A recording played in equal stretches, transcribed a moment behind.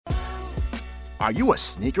Are you a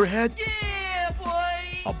sneakerhead? Yeah,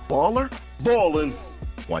 boy! A baller? Ballin'.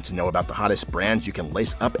 Want to know about the hottest brands you can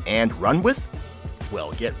lace up and run with?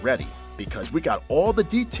 Well, get ready, because we got all the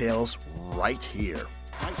details right here.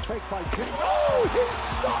 Nice fake by James. Oh, he's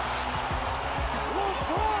stuffed!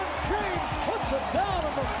 LeBron James puts it down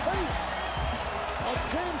in the face of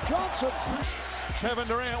James Johnson. Kevin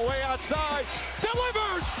Durant way outside,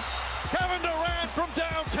 delivers! Kevin Durant from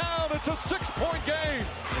downtown, it's a 6-point game.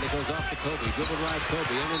 And it goes off to Kobe, dribble drive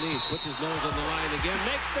Kobe underneath, puts his nose on the line again,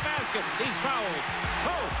 makes the basket, he's fouled.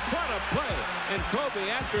 Oh, what a play. And Kobe,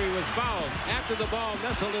 after he was fouled, after the ball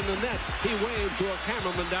nestled in the net, he waved to a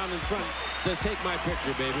cameraman down in front, says, take my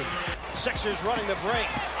picture, baby. Sixers running the break.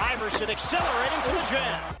 Iverson accelerating for the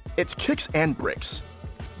jam. It's Kicks and Bricks,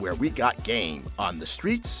 where we got game on the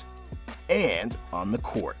streets and on the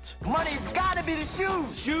court. Money's gotta be the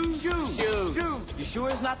shoes. Shoes. You sure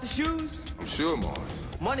it's not the shoes? I'm sure, Mars.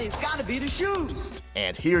 Money's gotta be the shoes.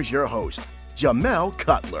 And here's your host, Jamel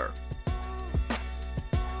Cutler.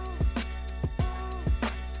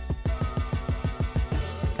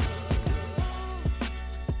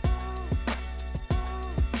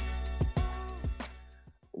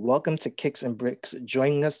 Welcome to Kicks and Bricks.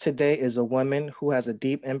 Joining us today is a woman who has a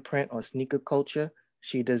deep imprint on sneaker culture.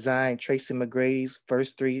 She designed Tracy McGrady's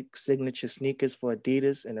first 3 signature sneakers for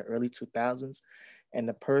Adidas in the early 2000s, and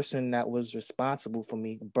the person that was responsible for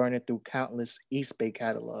me burning through countless Eastbay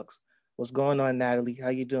catalogs. What's going on, Natalie? How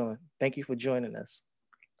you doing? Thank you for joining us.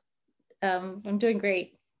 I'm doing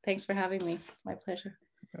great. Thanks for having me. My pleasure.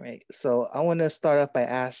 All right. So I want to start off by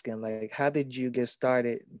asking, how did you get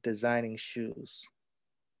started designing shoes?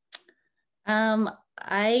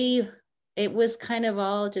 It was kind of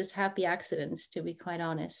all just happy accidents, to be quite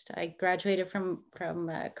honest. I graduated from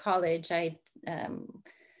college. I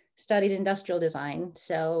studied industrial design,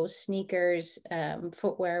 so sneakers,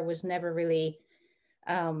 footwear was never really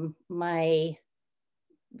my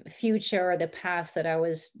future or the path that I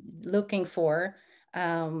was looking for.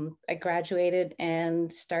 I graduated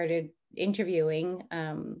and started interviewing,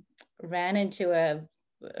 ran into a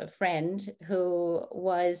friend who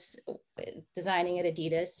was designing at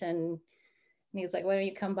Adidas, and he was like, why don't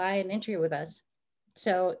you come by and interview with us?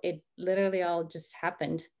 So it literally all just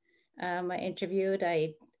happened. I interviewed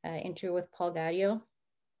with Paul Gaudio,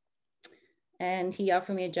 and he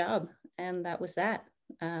offered me a job, and that was that.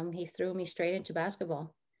 He threw me straight into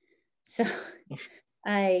basketball. So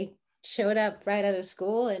I showed up right out of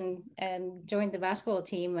school and joined the basketball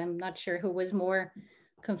team. I'm not sure who was more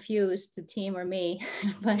confused, the team or me,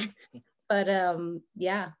 but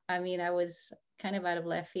yeah, I mean, I was kind of out of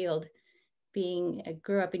left field. I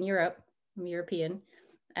grew up in Europe, I'm European,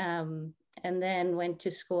 and then went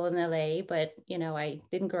to school in LA, but I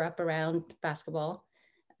didn't grow up around basketball.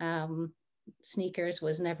 Sneakers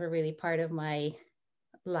was never really part of my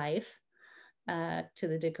life to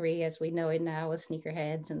the degree as we know it now with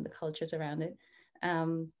sneakerheads and the cultures around it.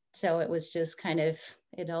 So it was just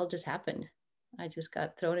it all just happened. I just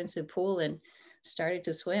got thrown into the pool and started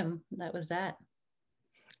to swim. That was that.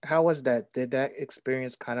 How was that? Did that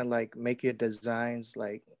experience make your designs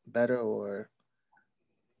better, or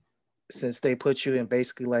since they put you in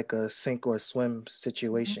basically a sink or swim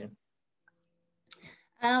situation?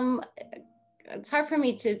 It's hard for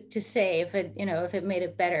me to say if it made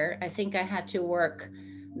it better. I think I had to work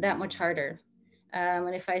that much harder.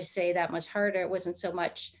 And if I say that much harder, it wasn't so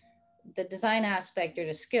much the design aspect or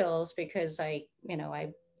the skills, because I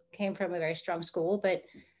came from a very strong school, but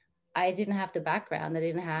I didn't have the background. I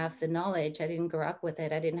didn't have the knowledge. I didn't grow up with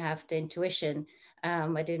it. I didn't have the intuition. I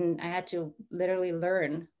had to literally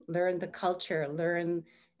learn the culture, learn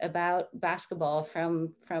about basketball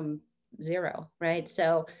from zero, right?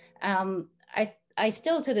 So I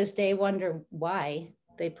still to this day wonder why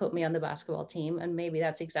they put me on the basketball team. And maybe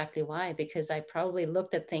that's exactly why, because I probably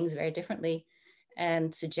looked at things very differently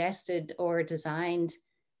and suggested or designed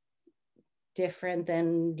different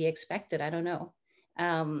than the expected. I don't know.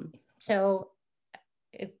 So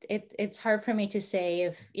it's hard for me to say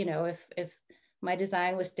if my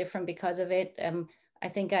design was different because of it. I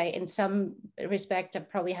think in some respect, I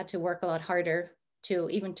probably had to work a lot harder to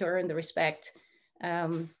earn the respect,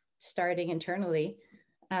 starting internally,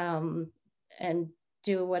 and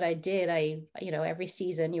do what I did. Every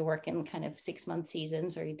season you work in kind of 6-month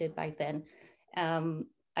seasons, or you did back then.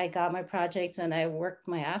 I got my projects and I worked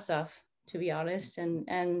my ass off, to be honest.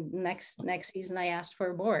 And next season I asked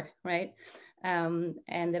for more, right? And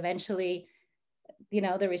eventually,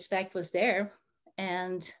 the respect was there.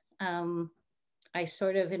 And I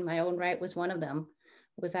sort of, in my own right, was one of them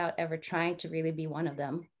without ever trying to really be one of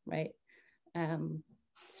them, right?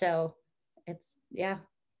 So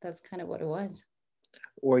that's kind of what it was.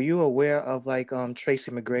 Were you aware of like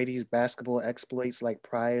Tracy McGrady's basketball exploits like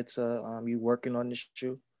prior to you working on this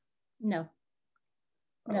shoe? No,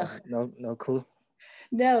 no, Oh, no clue.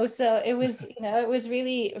 no. So it was, it was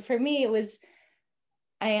really, for me, it was,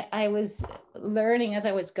 I was learning as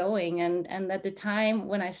I was going. And at the time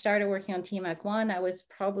when I started working on TMAC 1, I was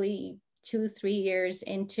probably 2-3 years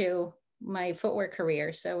into my footwear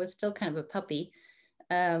career. So I was still kind of a puppy.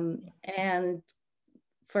 And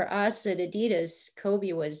for us at Adidas,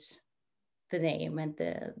 Kobe was the name and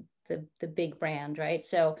the big brand, right?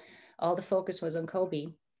 So all the focus was on Kobe.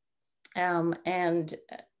 And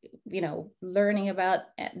learning about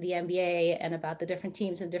the NBA and about the different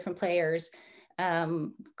teams and different players,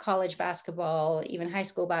 college basketball, even high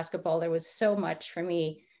school basketball, there was so much for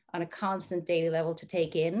me on a constant daily level to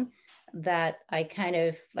take in that I kind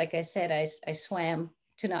of, like I said, I swam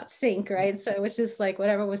to not sink, right? So it was just like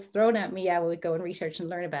whatever was thrown at me, I would go and research and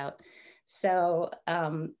learn about. So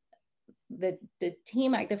the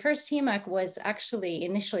TMAC, the first TMAC was actually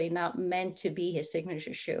initially not meant to be his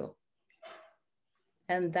signature shoe.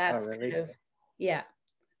 And that's really? kind of, yeah,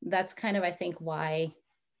 that's kind of, I think, why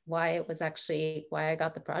it was actually why I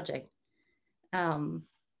got the project.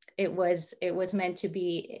 It was meant to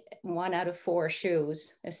be 1 out of 4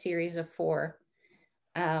 shoes, a series of 4.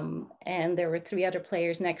 And there were 3 other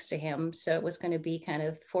players next to him. So it was going to be kind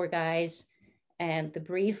of 4 guys. And the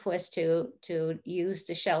brief was to use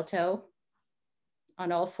the shell toe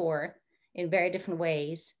on all 4 in very different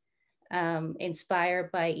ways,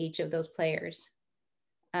 inspired by each of those players.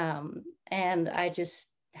 And I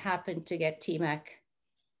just happened to get TMAC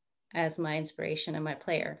as my inspiration and my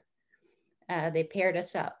player. They paired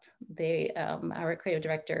us up. Our creative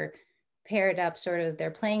director paired up sort of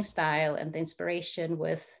their playing style and the inspiration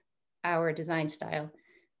with our design style.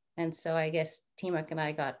 And so I guess TMAC and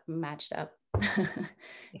I got matched up.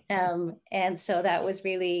 And so that was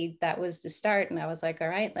the start. And I was like, all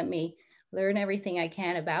right, let me learn everything I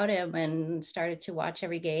can about him, and started to watch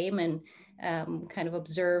every game and kind of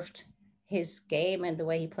observed his game and the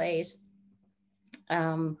way he plays.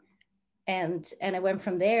 And I went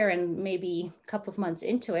from there, and maybe a couple of months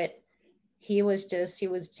into it, he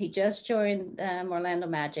just joined Orlando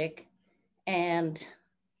Magic, and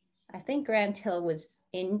I think Grant Hill was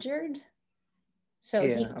injured. So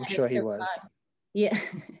yeah, I'm sure he was. Yeah,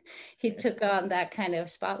 he took on that kind of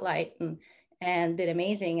spotlight and did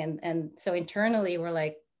amazing. And so internally we're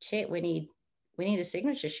like, shit, we need a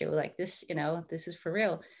signature shoe like this, this is for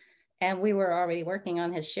real. And we were already working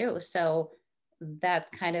on his shoe. So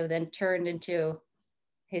that kind of then turned into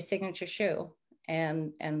his signature shoe.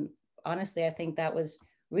 And honestly, I think that was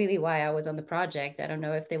really why I was on the project. I don't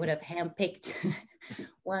know if they would have handpicked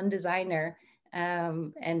one designer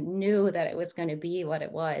and knew that it was going to be what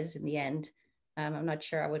it was in the end. I'm not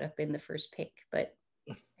sure I would have been the first pick, but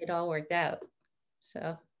it all worked out.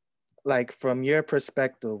 So, like, from your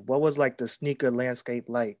perspective, what was like the sneaker landscape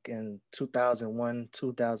like in 2001,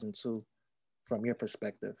 2002, from your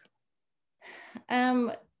perspective?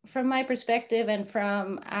 From my perspective and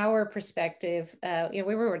from our perspective, we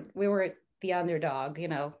were the underdog,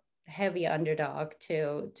 heavy underdog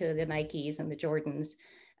to the Nikes and the Jordans,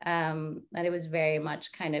 and it was very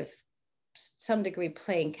much kind of some degree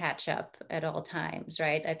playing catch up at all times,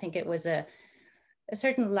 right? I think it was a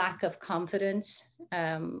certain lack of confidence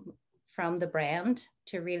from the brand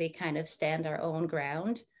to really kind of stand our own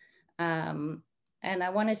ground. And I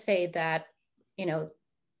want to say that,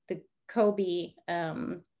 the Kobe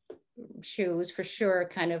shoes for sure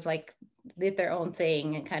kind of like did their own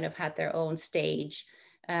thing and kind of had their own stage,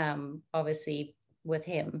 obviously with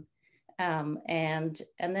him. And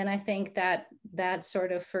then I think that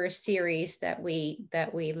sort of first series that we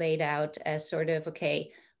laid out as sort of,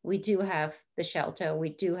 okay, we do have the shell toe, we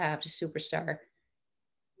do have the Superstar.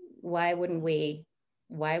 Why wouldn't we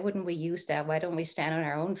use that? Why don't we stand on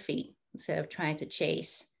our own feet instead of trying to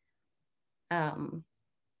chase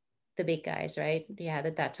the big guys, right? Yeah,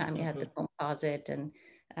 at that time you had the composite, and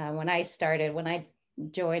when I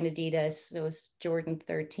joined Adidas, it was Jordan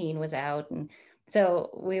 13 was out, and so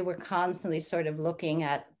we were constantly sort of looking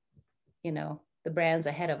at, the brands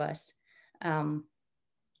ahead of us.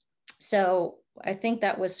 So I think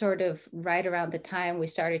that was sort of right around the time we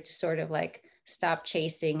started to sort of like stop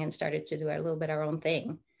chasing and started to do a little bit our own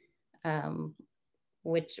thing,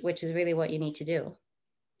 which is really what you need to do.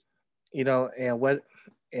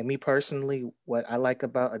 And me personally, what I like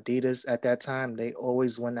about Adidas at that time, they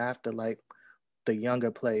always went after like the younger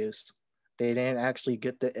players. They didn't actually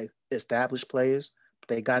get the established players, but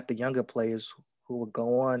they got the younger players who would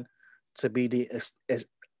go on to be the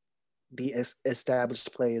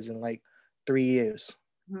established players in like 3 years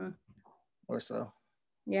or so.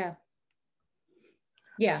 Yeah.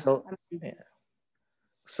 Yeah. So, yeah.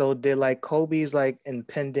 So did like Kobe's like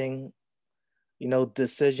impending,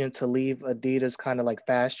 decision to leave Adidas kind of like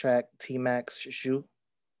fast track T-Mac's shoe?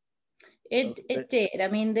 It did. I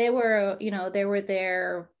mean, they were, they were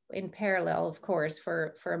there in parallel, of course,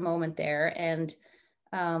 for a moment there. And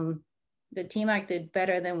the T-Mac did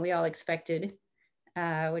better than we all expected,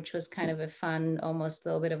 which was kind of a fun, almost a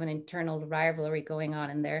little bit of an internal rivalry going on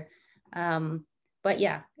in there. But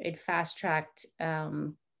yeah, it fast tracked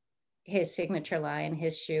his signature line,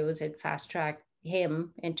 his shoes. It fast tracked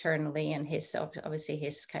him internally and his, obviously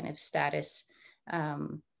his kind of status at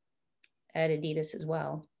Adidas as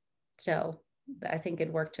well. So I think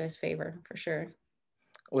it worked to his favor for sure.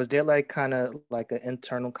 Was there like kind of like an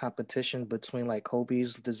internal competition between like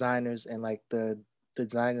Kobe's designers and like the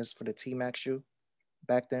designers for the T-Mac shoe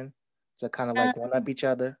back then? So kind of like one up each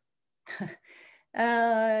other?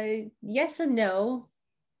 Yes and no.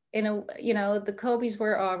 The Kobe's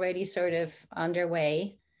were already sort of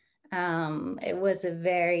underway. It was a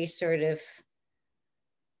very sort of,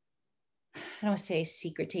 I don't want to say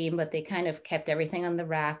secret team, but they kind of kept everything on the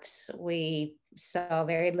wraps. We saw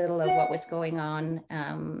very little of what was going on.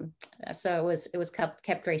 So it was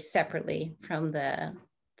kept very separately from the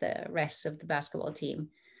rest of the basketball team.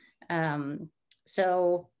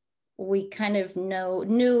 So we kind of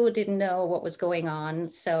didn't know what was going on.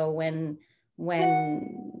 So when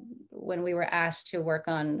we were asked to work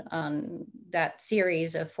on that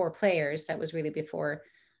series of 4 players, that was really before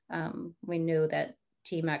we knew that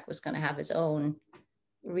T-Mac was going to have his own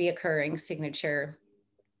reoccurring signature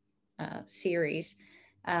series.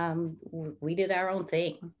 We did our own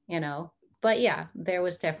thing, but yeah, there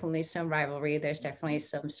was definitely some rivalry. There's definitely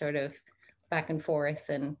some sort of back and forth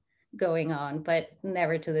and going on, but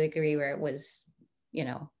never to the degree where it was,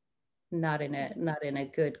 not in a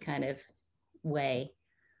good kind of way.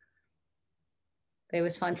 It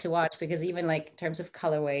was fun to watch because even like in terms of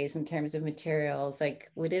colorways, in terms of materials, like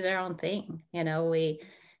we did our own thing.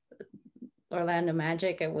 Orlando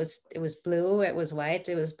Magic, it was blue, it was white,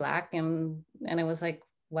 it was black, and it was like,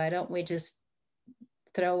 why don't we just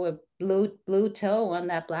throw a blue toe on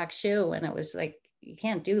that black shoe? And it was like, you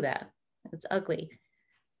can't do that. It's ugly.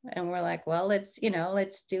 And we're like, well, let's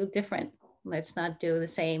do different. Let's not do the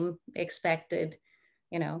same expected,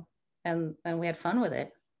 and we had fun with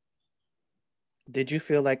it. Did you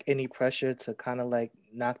feel like any pressure to kind of like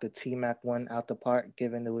knock the T-Mac one out the park,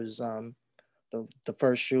 given it was the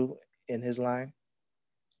first shoe in his line?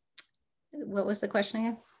 What was the question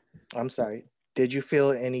again? I'm sorry. Did you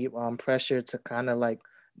feel any pressure to kind of like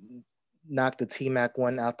knock the T-Mac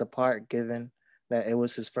one out the park, given that it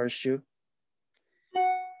was his first shoe?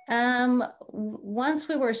 Once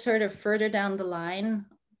we were sort of further down the line,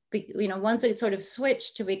 once it sort of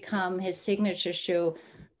switched to become his signature shoe,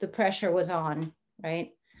 the pressure was on,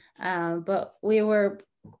 right? But we were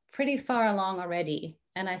pretty far along already.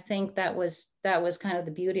 And I think that was kind of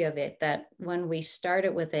the beauty of it, that when we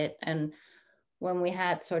started with it and when we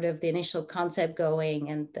had sort of the initial concept going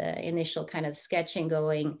and the initial kind of sketching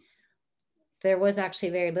going, there was actually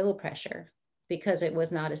very little pressure because it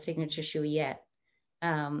was not a signature shoe yet.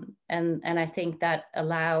 And I think that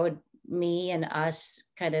allowed me and us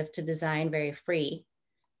kind of to design very free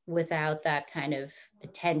without that kind of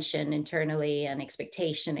attention internally and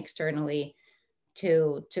expectation externally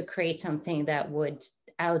to create something that would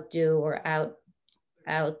outdo or out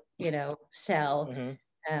sell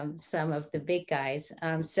some of the big guys.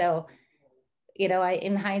 So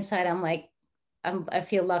in hindsight, I'm like, I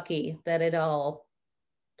feel lucky that it all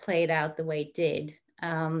played out the way it did.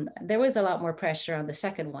 There was a lot more pressure on the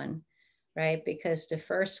second one, right? Because the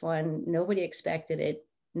first one, nobody expected it.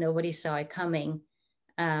 Nobody saw it coming.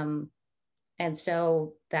 And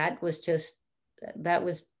so that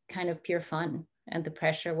was kind of pure fun. And the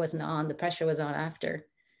pressure wasn't on. The pressure was on after.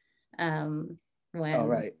 When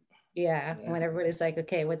everybody's like,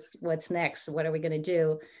 okay, what's next? What are we going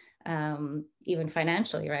to do? Even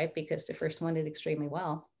financially, right? Because the first one did extremely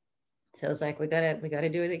well. So it's like, we gotta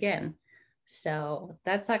do it again. So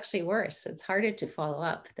that's actually worse. It's harder to follow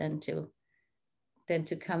up than to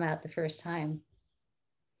come out the first time.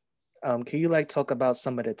 Can you like talk about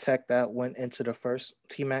some of the tech that went into the first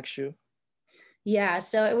T-Mac shoe? Yeah,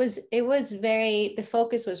 so it was the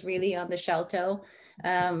focus was really on the shell toe.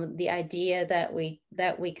 The idea that we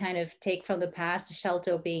kind of take from the past, the shell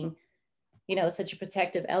toe being, such a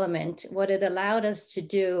protective element. What it allowed us to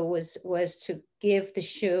do was to give the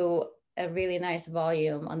shoe a really nice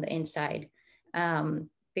volume on the inside.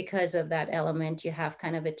 Because of that element, you have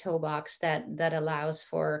kind of a toe box that allows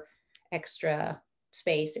for extra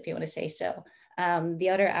space, if you want to say so. The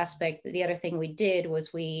other aspect, the other thing we did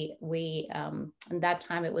was we and that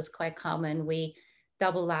time it was quite common, we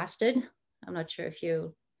double lasted. I'm not sure if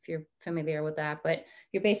you're familiar with that, but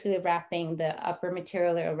you're basically wrapping the upper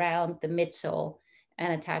material around the midsole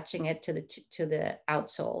and attaching it to the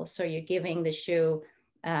outsole. So you're giving the shoe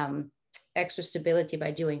extra stability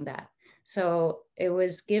by doing that. So it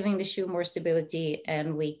was giving the shoe more stability,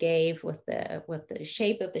 and we gave with the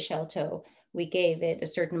shape of the shell toe, we gave it a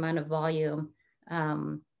certain amount of volume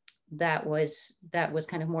that was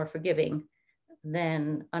kind of more forgiving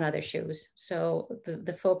than on other shoes. So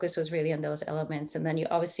the focus was really on those elements. And then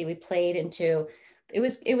we played into, it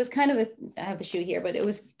was kind of I have the shoe here, but it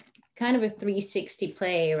was kind of a 360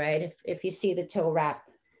 play, right? If you see the toe wrap,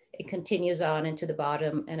 it continues on into the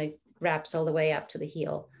bottom and it wraps all the way up to the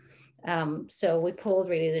heel. So we pulled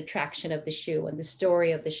really the traction of the shoe and the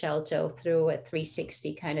story of the shell toe through a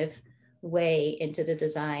 360 kind of way into the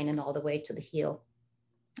design and all the way to the heel,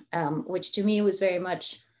 which to me was very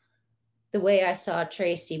much the way I saw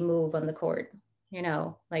Tracy move on the court.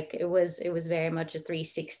 Like it was very much a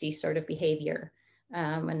 360 sort of behavior,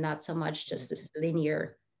 and not so much just this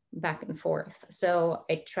linear back and forth. So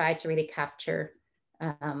I tried to really capture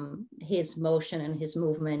his motion and his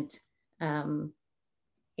movement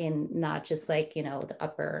in not just like, the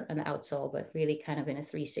upper and the outsole, but really kind of in a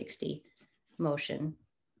 360 motion.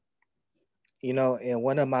 And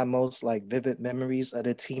one of my most like vivid memories of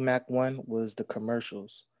the T-Mac one was the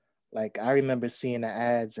commercials. Like I remember seeing the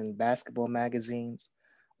ads in basketball magazines,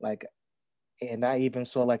 like, and I even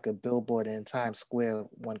saw like a billboard in Times Square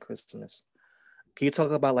one Christmas. Can you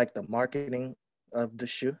talk about like the marketing of the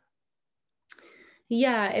shoe?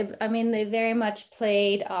 Yeah, they very much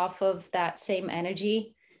played off of that same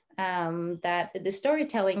energy. That the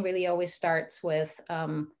storytelling really always starts with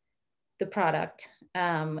the product.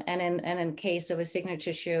 And in case of a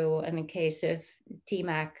signature shoe, and in case of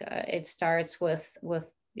T-Mac, it starts with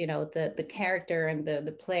the character and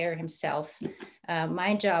the player himself.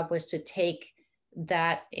 My job was to take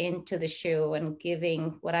that into the shoe and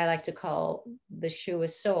giving what I like to call the shoe a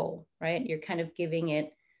soul, right? You're kind of giving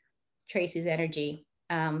it Tracy's energy.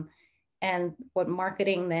 And what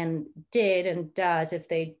marketing then did and does, if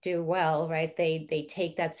they do well, right, they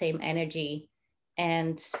take that same energy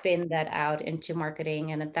and spin that out into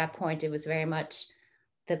marketing. And at that point, it was very much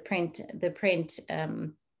the print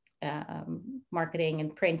marketing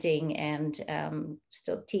and printing and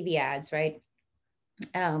still TV ads, right?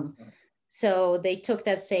 So they took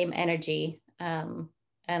that same energy and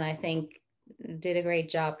I think did a great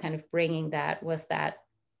job kind of bringing that with that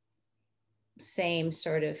same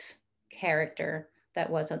sort of character that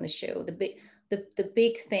was on the shoe. The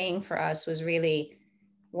big thing for us was really,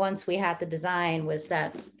 once we had the design, was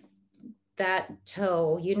that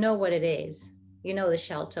toe, what it is, the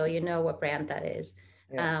shell toe, what brand that is.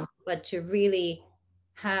 Yeah. But to really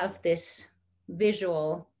have this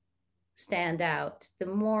visual stand out, the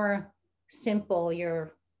more simple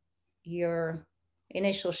your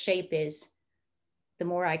initial shape is, the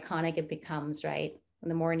more iconic it becomes, right? And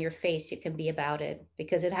the more in your face you can be about it,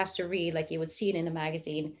 because it has to read like you would see it in a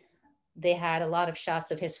magazine. They had a lot of shots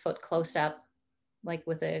of his foot close up, like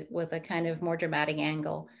with a kind of more dramatic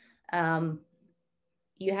angle.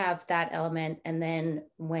 You have that element. And then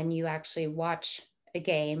when you actually watch a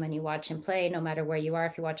game and you watch him play, no matter where you are,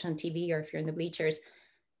 if you watch on TV or if you're in the bleachers,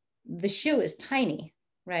 the shoe is tiny,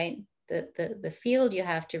 right? The field you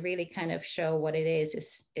have to really kind of show what it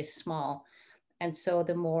is small. And so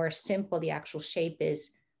the more simple the actual shape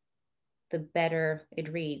is, the better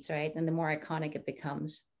it reads, right? And the more iconic it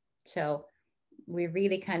becomes. So we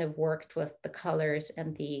really kind of worked with the colors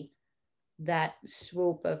and that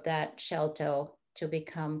swoop of that shell toe to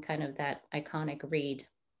become kind of that iconic read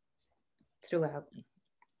throughout.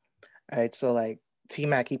 All right, so like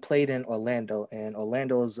T-Mac, he played in Orlando, and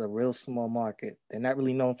Orlando is a real small market. They're not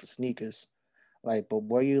really known for sneakers. Like, but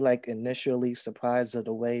were you like initially surprised of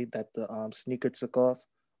the way that the sneaker took off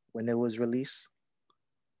when it was released?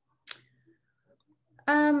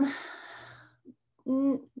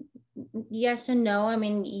 Yes and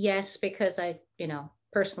no. Yes, because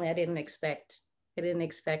personally, I didn't expect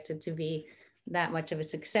it to be that much of a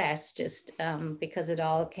success, just because it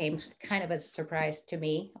all came kind of as a surprise to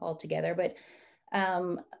me altogether.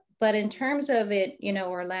 But in terms of it,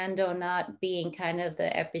 Orlando not being kind of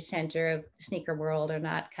the epicenter of the sneaker world, or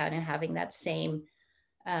not kind of having that same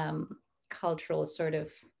cultural sort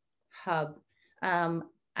of hub,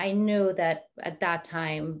 I knew that at that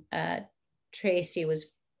time, Tracy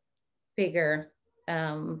was bigger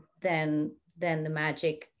than the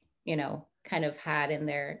Magic, kind of had in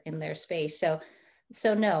their space.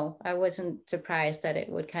 So no, I wasn't surprised that it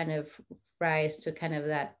would kind of rise to kind of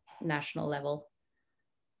that national level.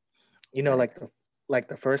 You know, like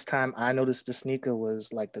the first time I noticed the sneaker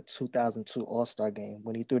was like the 2002 All-Star game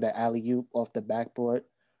when he threw the alley-oop off the backboard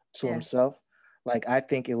to Yeah. himself. Like I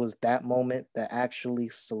think it was that moment that actually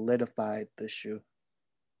solidified the shoe.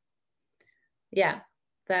 Yeah,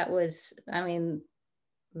 that was, I mean,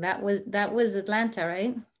 that was Atlanta,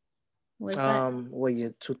 right? Was that? What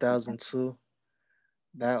year? 2002.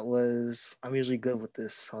 That was. I'm usually good with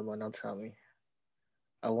this. Hold on, don't tell me.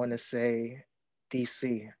 I want to say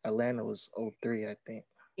DC. Atlanta was 03, I think.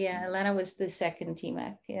 Yeah, Atlanta was the second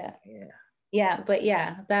T-Mac. Yeah. Yeah. Yeah, but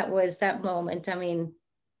yeah, that was that moment. I mean,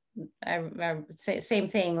 I say same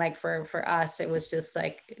thing. Like for us, it was just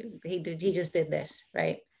like he just did this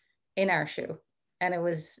right in our shoe, and it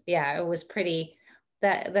was, yeah, it was pretty.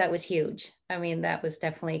 That was huge. I mean, that was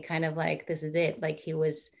definitely kind of like, this is it. Like he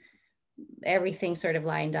was, everything sort of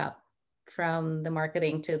lined up, from the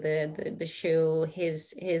marketing to the shoe,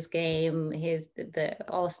 his game, the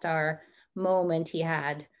all-star moment he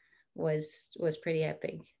had was pretty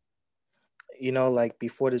epic. You know, like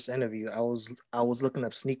before this interview, I was looking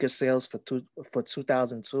up sneaker sales for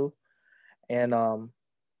 2002, and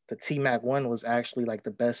the T Mac one was actually like the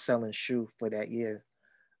best selling shoe for that year.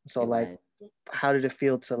 So It like, was. how did it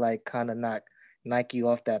feel to like kind of knock Nike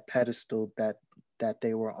off that pedestal that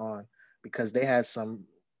they were on, because they had some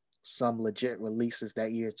legit releases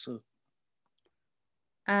that year too.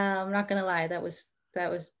 I'm not gonna lie, that was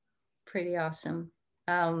pretty awesome.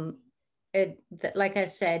 Like I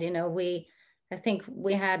said, I think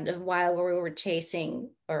we had a while where we were chasing,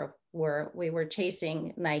 we were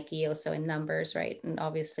chasing Nike also in numbers, right? And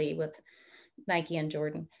obviously with Nike and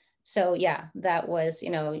Jordan. So yeah, that was,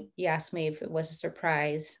 you asked me if it was a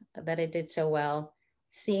surprise that it did so well.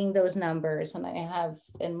 Seeing those numbers, and I have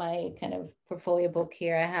in my kind of portfolio book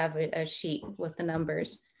here, I have a sheet with the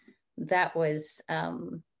numbers. That was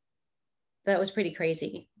pretty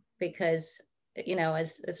crazy, because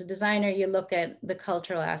as a designer, you look at the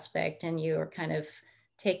cultural aspect and you're kind of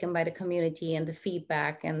taken by the community and the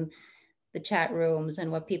feedback and the chat rooms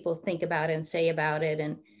and what people think about it and say about it,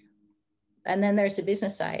 and then there's the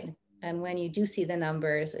business side. And when you do see the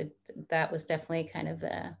numbers, that was definitely kind of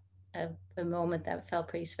a moment that felt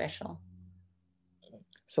pretty special.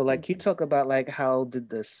 So like, you talk about like how did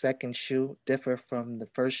the second shoe differ from the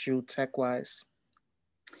first shoe tech wise?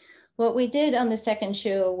 What we did on the second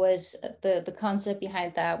shoe was, the concept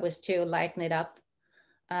behind that was to lighten it up.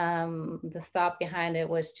 The thought behind it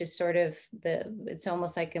was to sort of, it's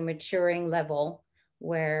almost like a maturing level,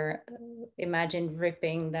 where imagine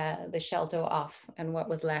ripping the shell toe off, and what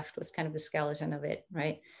was left was kind of the skeleton of it,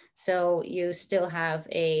 right? So you still have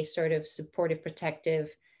a sort of supportive, protective,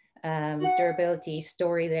 durability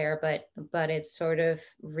story there, but it's sort of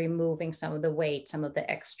removing some of the weight, some of the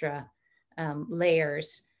extra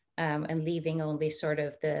layers, and leaving only sort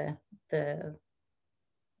of the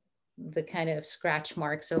kind of scratch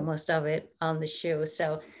marks almost of it on the shoe.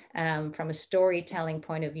 So from a storytelling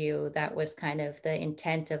point of view, that was kind of the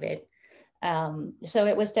intent of it. So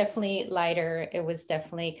it was definitely lighter. It was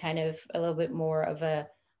definitely kind of a little bit more of a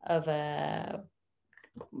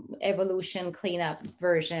evolution cleanup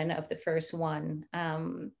version of the first one.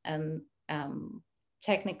 And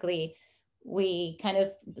technically, we kind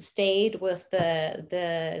of stayed with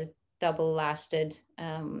the double lasted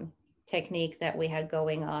technique that we had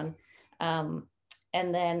going on,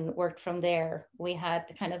 and then worked from there. We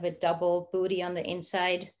had kind of a double booty on the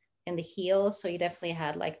inside and the heel, so you definitely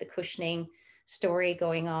had like the cushioning story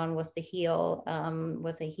going on with the heel,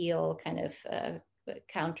 with a heel kind of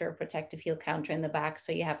counter, protective heel counter in the back,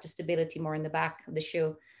 so you have the stability more in the back of the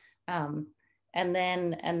shoe. And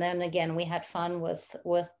then again, we had fun with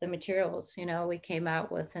the materials. We came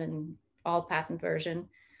out with an all patent version,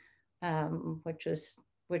 which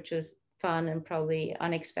was fun and probably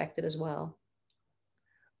unexpected as well.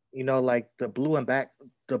 Like the blue and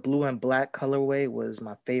black colorway was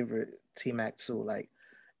my favorite T Mac too. Like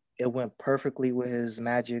it went perfectly with his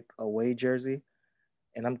Magic away jersey.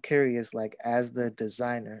 And I'm curious, like as the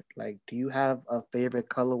designer, like do you have a favorite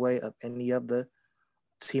colorway of any of the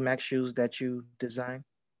T Mac shoes that you design?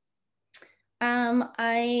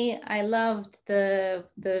 I loved the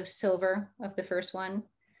silver of the first one.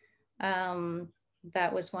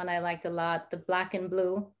 That was one I liked a lot. The black and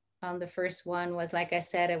blue on the first one was, like I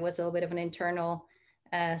said, it was a little bit of an internal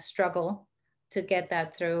struggle to get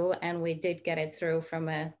that through, and we did get it through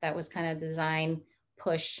that was kind of design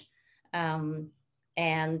push, and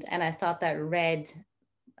I thought that red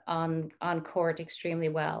on court extremely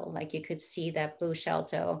well. Like you could see that blue shell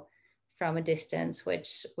toe from a distance,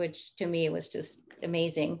 which to me was just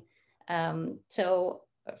amazing. So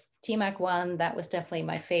T-Mac 1, that was definitely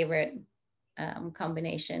my favorite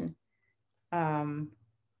combination.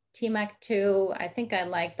 T-Mac 2, I think I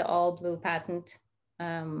liked the all blue patent.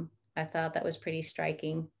 I thought that was pretty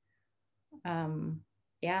striking.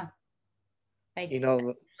 Yeah, I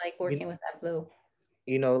like working with that blue.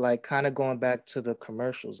 Like kind of going back to the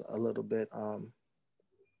commercials a little bit. For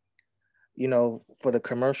the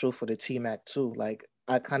commercial for the T-Mac 2, like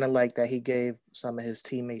I kind of like that he gave some of his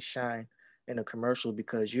teammates shine in a commercial,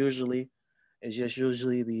 because usually it's just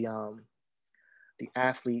the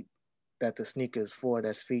athlete that the sneaker is for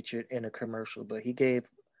that's featured in a commercial, but he gave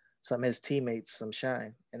some of his teammates some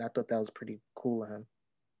shine, and I thought that was pretty cool of him.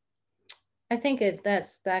 I think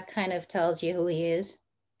that kind of tells you who he is,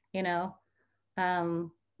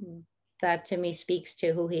 that to me speaks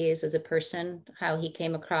to who he is as a person, how he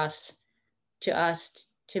came across to us,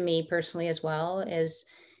 to me personally as well, is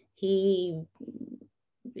he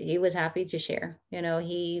was happy to share.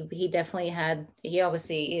 He definitely he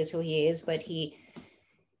obviously is who he is, but he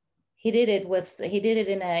did it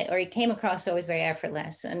or he came across always very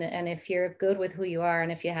effortless. And if you're good with who you are,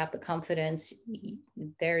 and if you have the confidence,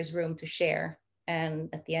 there's room to share. And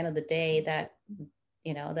at the end of the day, that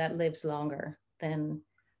lives longer than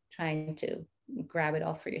trying to grab it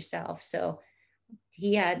all for yourself. So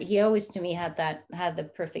he always to me had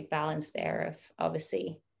the perfect balance there of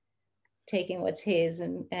obviously taking what's his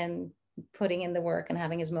and putting in the work and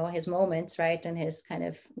having his moments, right, and his kind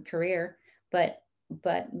of career, but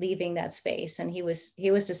leaving that space. And he was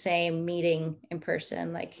the same meeting in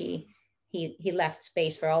person. Like he left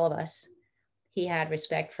space for all of us. He had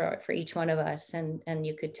respect for each one of us, and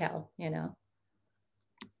you could tell,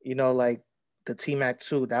 like the T-Mac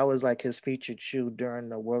 2, that was like his featured shoe during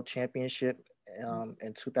the World Championship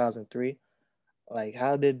in 2003. Like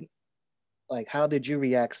how did you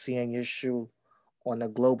react seeing your shoe on a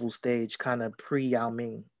global stage, kind of pre Yao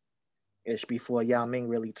Ming ish, before Yao Ming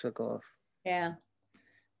really took off? Yeah.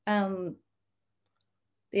 Yeah,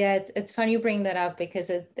 it's funny you bring that up, because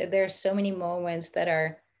there's so many moments that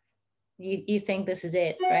are, you think this is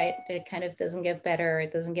it, right? It kind of doesn't get better,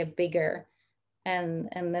 it doesn't get bigger, and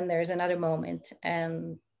then there's another moment,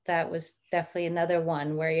 and that was definitely another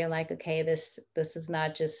one where you're like, okay, this is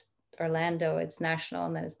not just Orlando, it's national,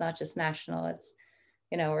 and then it's not just national, it's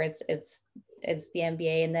where it's the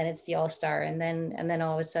NBA, and then it's the All-Star, and then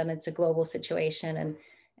all of a sudden it's a global situation,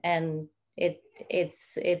 and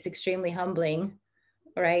it's extremely humbling,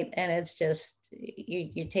 right? And it's just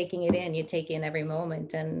you're taking it in, you take in every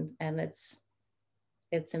moment, and it's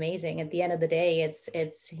amazing. At the end of the day, it's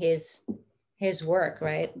his work,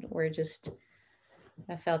 right?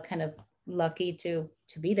 I felt kind of lucky to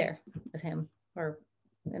be there with him, or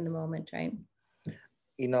in the moment, right?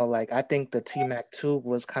 Like I think the T-Mac 2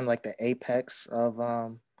 was kind of like the apex of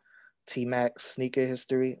T-Mac sneaker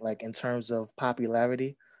history, like in terms of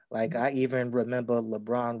popularity. Like I even remember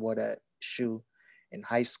LeBron wore that shoe in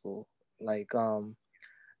high school. Like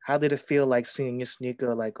how did it feel like seeing your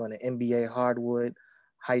sneaker like on the NBA hardwood,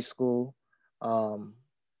 high school, on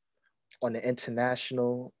the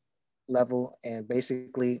international level, and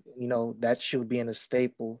basically, that shoe being a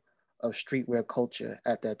staple of streetwear culture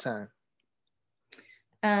at that time?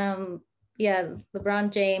 Yeah,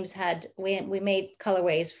 LeBron James we made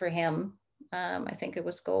colorways for him. I think it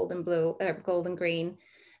was gold and blue, or gold and green.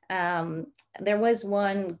 There was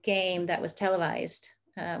one game that was televised.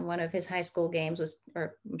 One of his high school games was,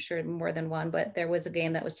 or I'm sure more than one, but there was a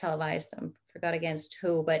game that was televised. I forgot against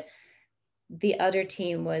who, but the other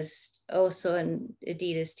team was also an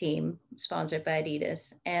Adidas team sponsored by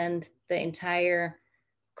Adidas, and the entire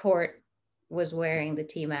court was wearing the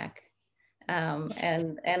T-Mac.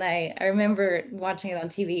 And I remember watching it on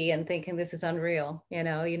TV and thinking, this is unreal.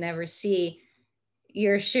 You never see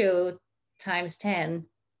your shoe times 10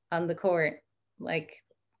 on the court. Like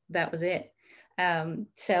that was it.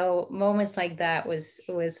 So moments like that was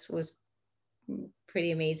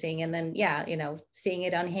pretty amazing. And then, yeah, seeing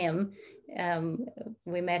it on him,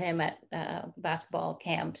 we met him at basketball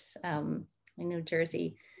camps in New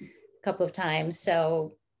Jersey a couple of times.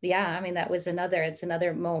 So yeah, I mean, it's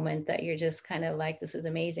another moment that you're just kind of like, this is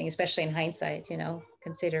amazing, especially in hindsight,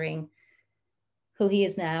 considering who he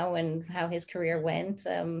is now and how his career went.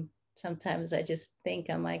 Sometimes I just think,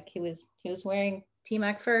 I'm like, he was wearing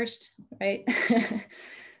T-Mac first, right?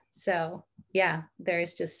 So yeah,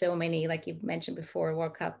 there's just so many, like you mentioned before,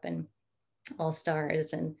 World Cup and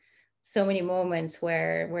All-Stars, and so many moments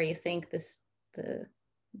where you think this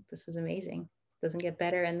is amazing, doesn't get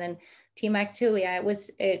better. And then T-Mac 2, yeah,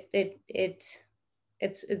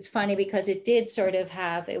 it's funny because it did sort of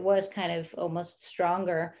it was kind of almost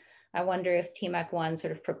stronger. I wonder if T-Mac 1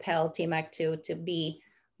 sort of propelled T-Mac 2 to be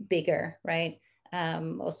bigger, right?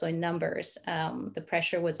 Also in numbers. The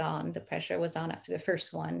pressure was on. The pressure was on after the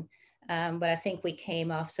first one. But I think we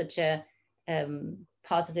came off such a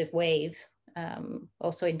positive wave,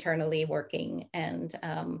 also internally working, and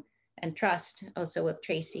trust also with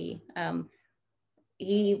Tracy.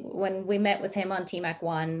 When we met with him on TMAC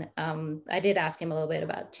 1, I did ask him a little bit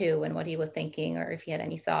about 2 and what he was thinking, or if he had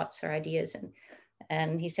any thoughts or ideas.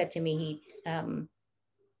 And he said to me,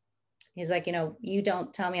 he's like, you know, you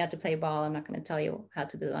don't tell me how to play ball, I'm not going to tell you how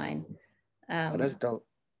to design. Oh, that's dope.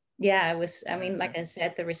 Yeah, it was, I mean, like I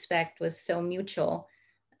said, the respect was so mutual,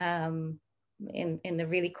 in a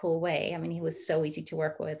really cool way. I mean, he was so easy to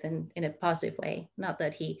work with, and in a positive way. Not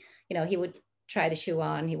that he, you know, he would try the shoe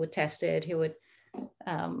on, he would test it, he would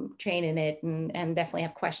train in it, and definitely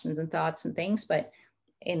have questions and thoughts and things. But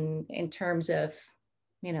in terms of,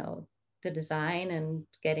 you know, the design and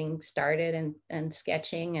getting started and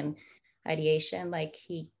sketching and ideation, like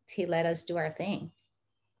he let us do our thing.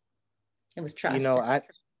 It was trust. You know,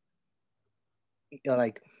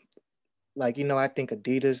 I think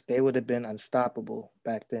Adidas, they would have been unstoppable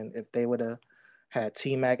back then if they would have had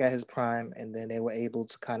T-Mac at his prime, and then they were able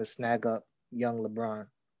to kind of snag up young LeBron.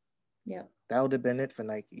 Yeah. That would have been it for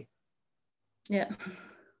Nike. Yeah.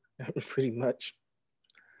 Pretty much.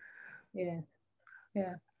 Yeah.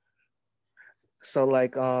 Yeah. So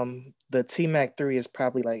like the T-Mac 3 is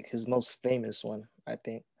probably like his most famous one, I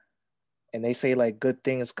think. And they say like good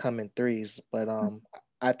things come in threes, but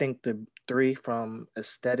I think the 3, from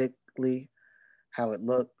aesthetically, how it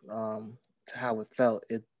looked, to how it felt,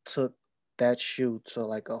 it took that shoe to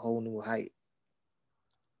like a whole new height.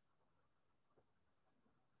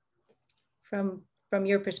 From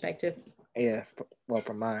your perspective. Yeah, well,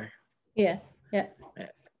 from mine. Yeah.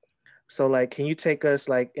 So like, can you take us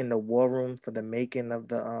like in the war room for the making of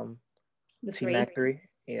the T-Mac 3?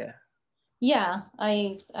 Yeah. Yeah,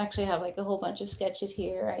 I actually have like a whole bunch of sketches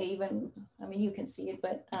here. I mean, you can see it,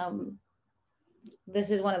 but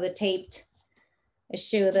this is one of the a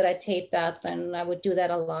shoe that I taped up, and I would do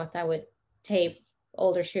that a lot. I would tape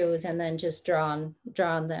older shoes and then just draw on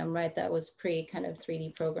them, right? That was pre kind of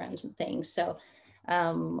 3D programs and things. So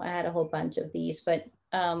I had a whole bunch of these, but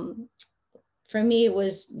for me, it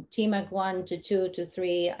was TMAC 1 to 2 to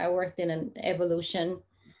 3. I worked in an evolution,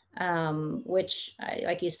 which,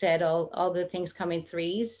 like you said, all the things come in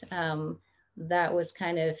threes. That was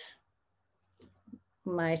kind of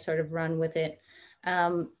my sort of run with it.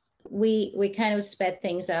 We kind of sped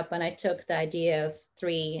things up, and I took the idea of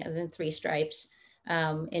 3 and then 3 stripes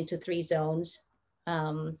into 3 zones,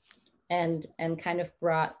 and kind of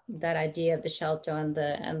brought that idea of the shelto and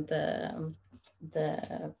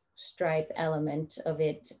the stripe element of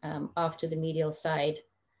it off to the medial side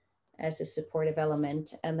as a supportive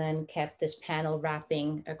element, and then kept this panel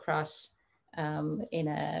wrapping across in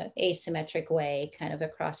a asymmetric way, kind of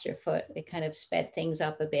across your foot. It kind of sped things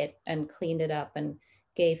up a bit and cleaned it up and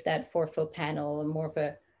gave that 4-foot panel more of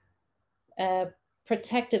a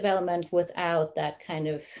protective element without that kind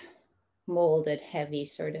of molded heavy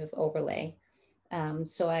sort of overlay.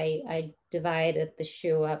 So I divided the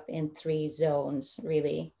shoe up in 3 zones,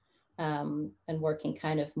 really, and working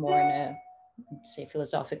kind of more in a, say,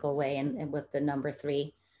 philosophical way, and with the number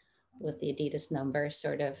 3, with the Adidas number,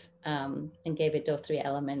 sort of, and gave it those 3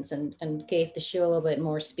 elements, and gave the shoe a little bit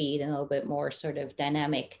more speed and a little bit more sort of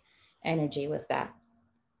dynamic energy with that.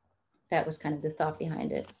 That was kind of the thought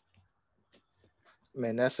behind it.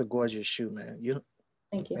 Man, that's a gorgeous shoe, man.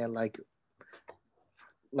 Thank you. Man, like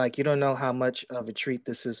you don't know how much of a treat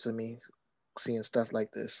this is for me, seeing stuff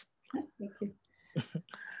like this. Thank you.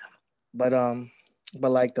 But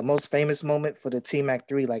like the most famous moment for the T-Mac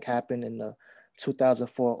 3 like happened in the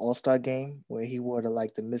 2004 All-Star game, where he wore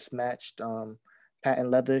the mismatched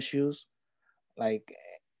patent leather shoes. Like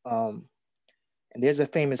and there's a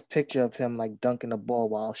famous picture of him like dunking a ball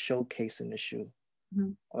while showcasing the shoe.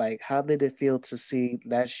 Mm-hmm. Like, how did it feel to see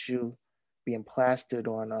that shoe being plastered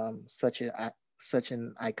on such an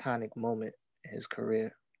iconic moment in his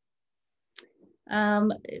career?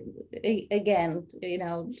 Again, you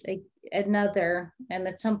know, another, and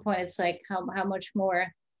at some point it's like how much more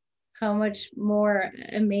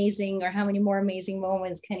amazing, or how many more amazing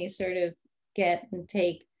moments can you sort of get and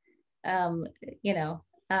take? You know,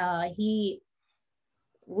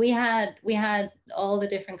 we had all the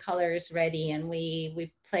different colors ready, and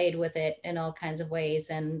we played with it in all kinds of ways,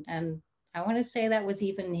 and I want to say that was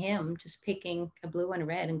even him just picking a blue and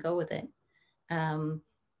red and go with it. I'm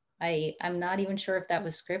not even sure if that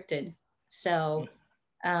was scripted. So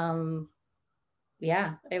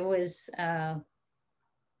yeah, it was and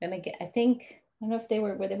again, I think, I don't know if they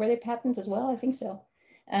were they patent as well? I think so.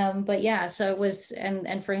 But yeah, so it was,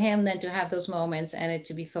 and for him then to have those moments and it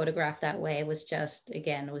to be photographed that way, it was just,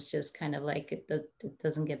 again, it was just kind of like, it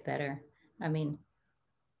doesn't get better. I mean,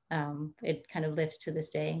 it kind of lives to this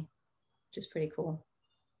day, which is pretty cool.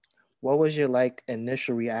 What was your like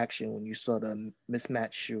initial reaction when you saw the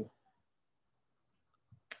mismatched shoe?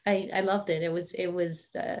 I loved it. It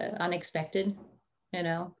was unexpected, you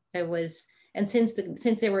know. It was, and since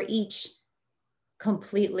they were each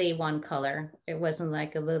completely one color, it wasn't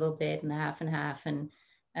like a little bit and half, and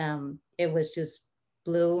it was just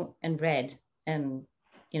blue and red. And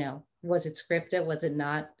you know, was it scripted? Was it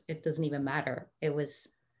not? It doesn't even matter. It was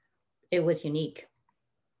unique,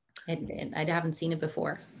 and I haven't seen it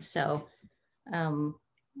before, so um,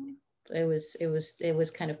 it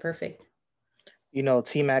was kind of perfect. You know,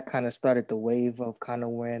 T Mac kind of started the wave of kind of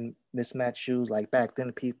wearing mismatched shoes. Like back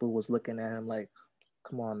then, people was looking at him like,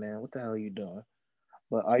 "Come on, man, what the hell are you doing?"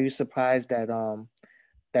 But are you surprised that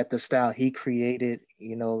that the style he created,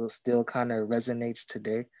 you know, still kind of resonates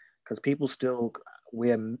today? Because people still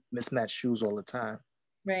wear mismatched shoes all the time.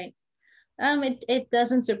 Right. It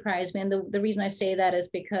doesn't surprise me, and the reason I say that is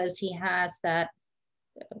because he has that.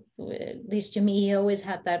 At least to me, he always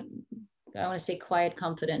had that. I want to say quiet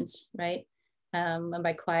confidence, right? And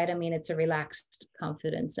by quiet, I mean it's a relaxed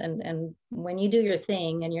confidence. And when you do your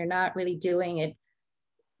thing, and you're not really doing it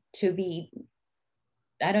to be,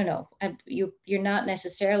 I don't know, you're not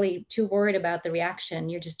necessarily too worried about the reaction.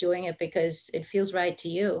 You're just doing it because it feels right to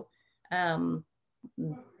you. Um,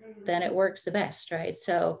 then it works the best, right?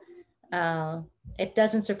 So uh, it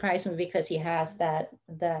doesn't surprise me because he has that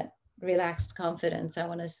relaxed confidence. I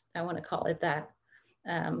want to call it that.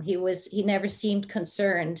 He never seemed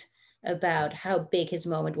concerned about how big his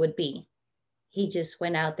moment would be. He just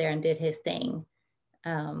went out there and did his thing,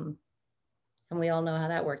 um, and we all know how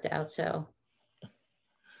that worked out. So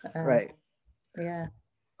Right. yeah.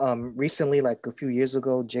 Recently, like a few years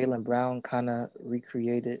ago, Jaylen Brown kind of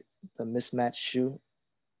recreated the mismatched shoe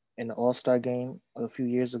in the All-Star game a few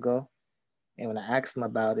years ago. And when I asked him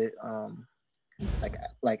about it,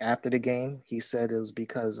 like after the game, he said it was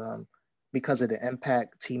because of the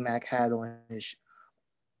impact T Mac had on his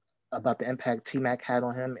about the impact T Mac had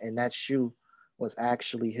on him, and that shoe was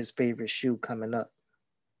actually his favorite shoe coming up.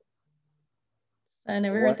 I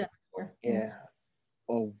never heard What? that before. Yeah, Yes.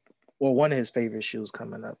 or or one of his favorite shoes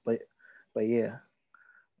coming up. But yeah,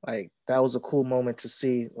 like that was a cool moment to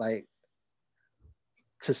see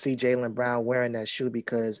Jaylen Brown wearing that shoe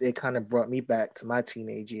because it kind of brought me back to my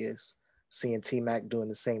teenage years, seeing T Mac doing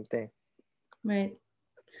the same thing. Right.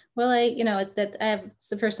 Well, it's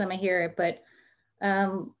the first time I hear it, but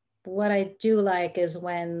what I do like is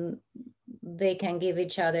when they can give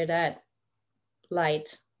each other that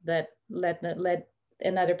light, that let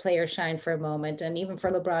another player shine for a moment, and even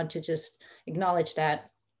for LeBron to just acknowledge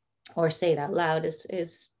that or say it out loud is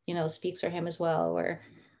speaks for him as well. Or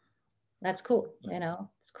that's cool.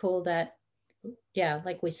 It's cool that, yeah,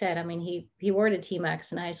 like we said, I mean, he wore the T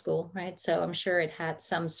Max in high school, right? So I'm sure it had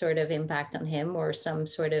some sort of impact on him, or some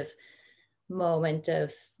sort of moment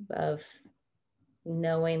of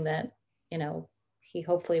knowing that he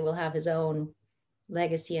hopefully will have his own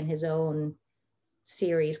legacy and his own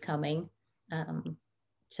series coming. Um,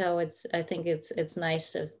 so I think it's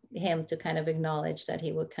nice of him to kind of acknowledge that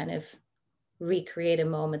he would kind of recreate a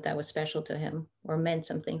moment that was special to him or meant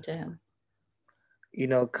something to him. You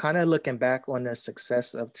know, kind of looking back on the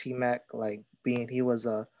success of T Mac, like being he was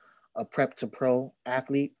a prep to pro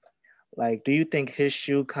athlete. Like, do you think his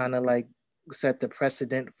shoe kind of like set the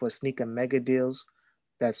precedent for sneaker mega deals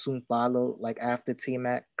that soon followed, like after T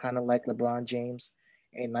Mac, kind of like LeBron James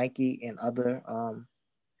and Nike and other,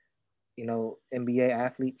 NBA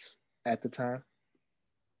athletes at the time?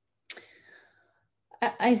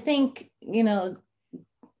 I think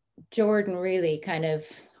Jordan really kind of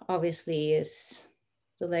obviously is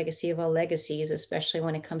the legacy of all legacies, especially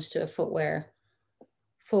when it comes to a footwear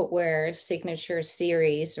signature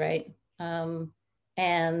series, right?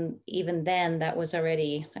 And even then, that was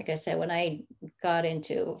already, like I said, when I got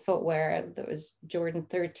into footwear, there was Jordan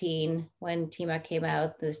 13 when T-Mac came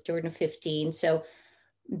out, this Jordan 15. So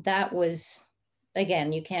that was,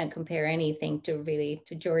 again, you can't compare anything to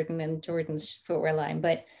Jordan and Jordan's footwear line.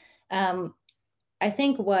 But I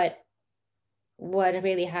think what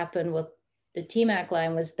really happened with the T-Mac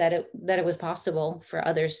line was that it was possible for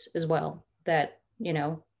others as well. That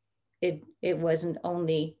it wasn't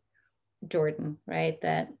only Jordan, right?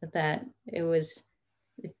 That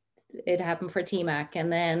it happened for T-Mac,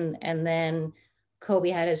 and then Kobe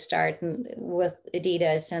had his start with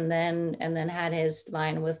Adidas, and then had his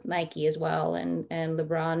line with Nike as well, and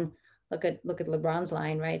LeBron. Look at LeBron's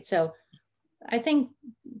line, right? So I think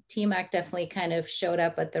T-Mac definitely kind of showed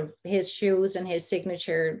up at his shoes and his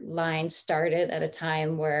signature line started at a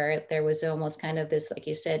time where there was almost kind of this, like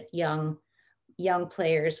you said, young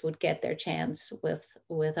players would get their chance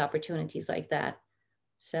with opportunities like that.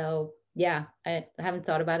 So yeah, I haven't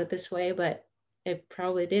thought about it this way, but it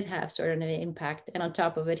probably did have sort of an impact. And on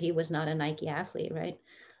top of it, he was not a Nike athlete, right?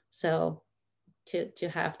 So to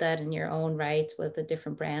have that in your own right with a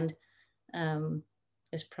different brand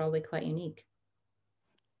is probably quite unique.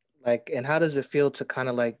 Like, and how does it feel to kind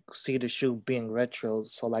of like see the shoe being retro,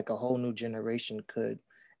 so like a whole new generation could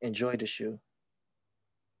enjoy the shoe?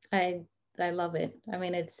 I love it. I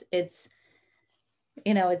mean, it's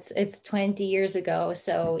you know, it's 20 years ago,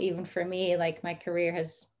 so even for me, like my career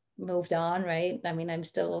has moved on, right? I mean, I'm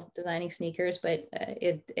still designing sneakers, but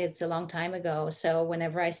it's a long time ago. So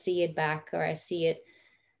whenever I see it back, or I see it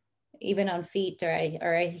even on feet, or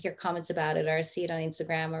I hear comments about it, or I see it on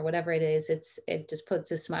Instagram or whatever it is, it just puts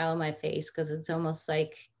a smile on my face, because it's almost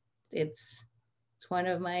like it's one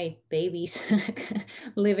of my babies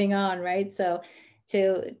living on, right? So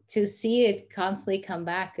to see it constantly come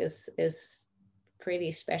back is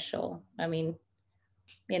pretty special. I mean,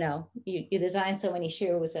 you know, you design so many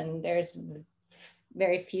shoes, and there's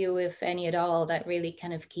very few, if any at all, that really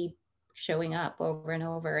kind of keep showing up over and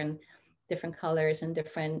over, and different colors and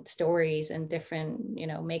different stories and different, you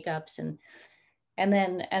know, makeups, and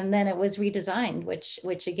then it was redesigned,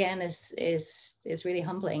 which again is really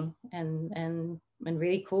humbling and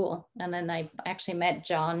really cool. And then I actually met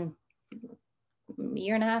John a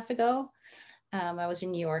year and a half ago. I was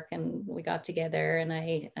in New York, and we got together,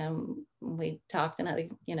 and we talked, and had,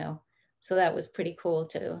 you know, so that was pretty cool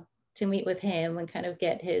to meet with him and kind of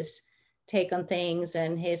get his take on things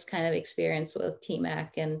and his kind of experience with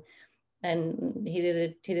T-Mac, and he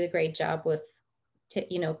did a great job with,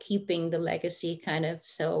 you know, keeping the legacy kind of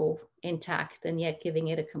so intact, and yet giving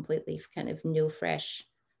it a completely kind of new, fresh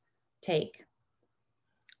take.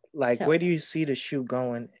 Like, So where do you see the shoe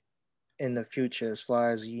going in the future, as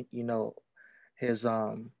far as you know, his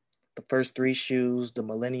the first three shoes, the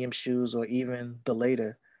Millennium shoes, or even the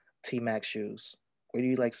later T-Mac shoes? Where do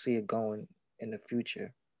you like see it going in the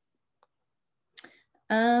future?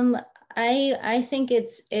 I think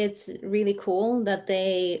it's really cool that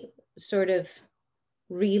they sort of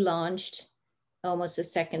relaunched almost a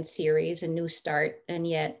second series, a new start, and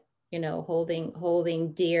yet, you know,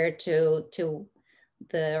 holding dear to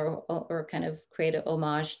the, or kind of create a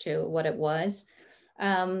homage to what it was.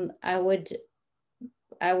 I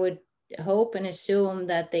would hope and assume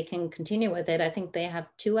that they can continue with it. I think they have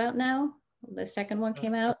two out now. The second one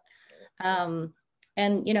came out.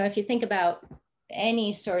 And, you know, if you think about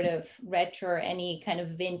any sort of retro, or any kind of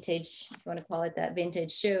vintage, if you want to call it that,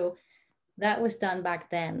 vintage shoe, that was done back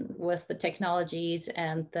then with the technologies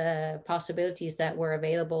and the possibilities that were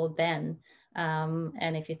available then.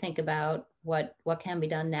 And if you think about what can be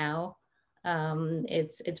done now,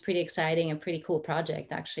 it's pretty exciting and pretty cool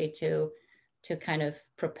project, actually, to kind of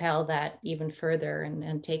propel that even further,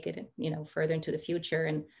 and take it, you know, further into the future.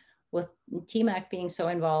 And with T-Mac being so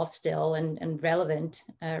involved still, and relevant,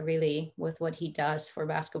 really, with what he does for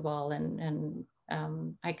basketball, and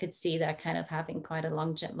I could see that kind of having quite a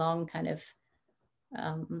long kind of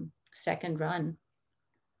second run.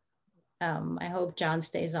 I hope John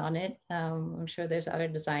stays on it. I'm sure there's other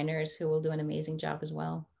designers who will do an amazing job as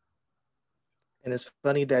well. And it's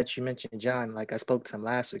funny that you mentioned John. Like, I spoke to him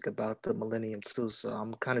last week about the Millennium too, so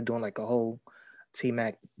I'm kind of doing like a whole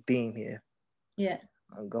T-Mac theme here. Yeah,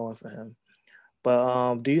 I'm going for him.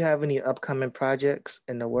 But do you have any upcoming projects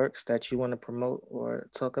in the works that you want to promote or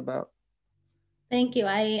talk about? thank you.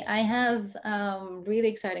 I have really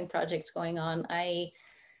exciting projects going on. I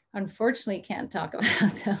unfortunately can't talk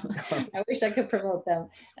about them. I wish I could promote them.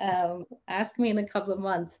 Ask me in a couple of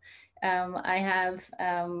months. I have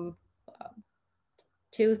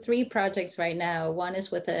 2-3 projects right now. One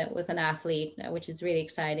is with an athlete, which is really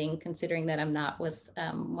exciting, considering that I'm not with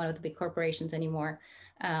one of the big corporations anymore.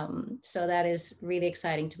 So that is really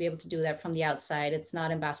exciting to be able to do that from the outside. It's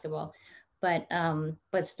not in basketball, but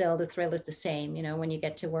still the thrill is the same. You know, when you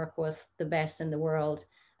get to work with the best in the world,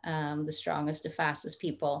 the strongest, the fastest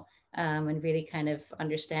people, and really kind of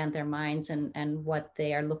understand their minds and what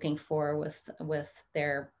they are looking for with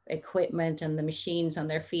their equipment and the machines on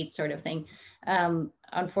their feet, sort of thing.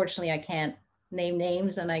 Unfortunately, I can't name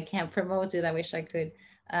names, and I can't promote it. I wish I could.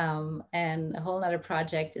 And a whole other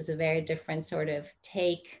project is a very different sort of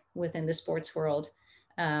take within the sports world.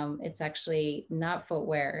 It's actually not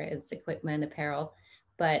footwear, it's equipment, apparel,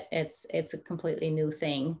 but it's a completely new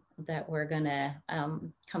thing that we're gonna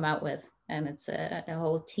come out with. And it's a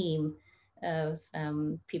whole team of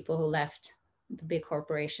people who left the big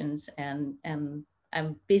corporations, and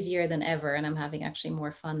I'm busier than ever, and I'm having actually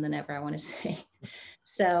more fun than ever, I want to say.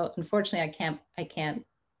 So unfortunately, I can't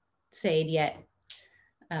say it yet,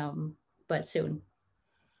 but soon.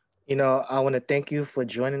 You know, I want to thank you for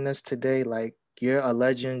joining us today. Like, you're a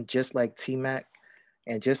legend, just like T-Mac,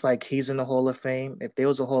 and just like he's in the Hall of Fame. If there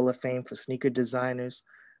was a Hall of Fame for sneaker designers,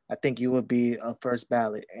 I think you would be a first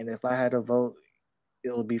ballot. And if I had a vote,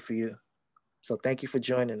 it would be for you. So thank you for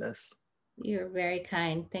joining us. You're very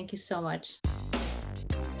kind. Thank you so much.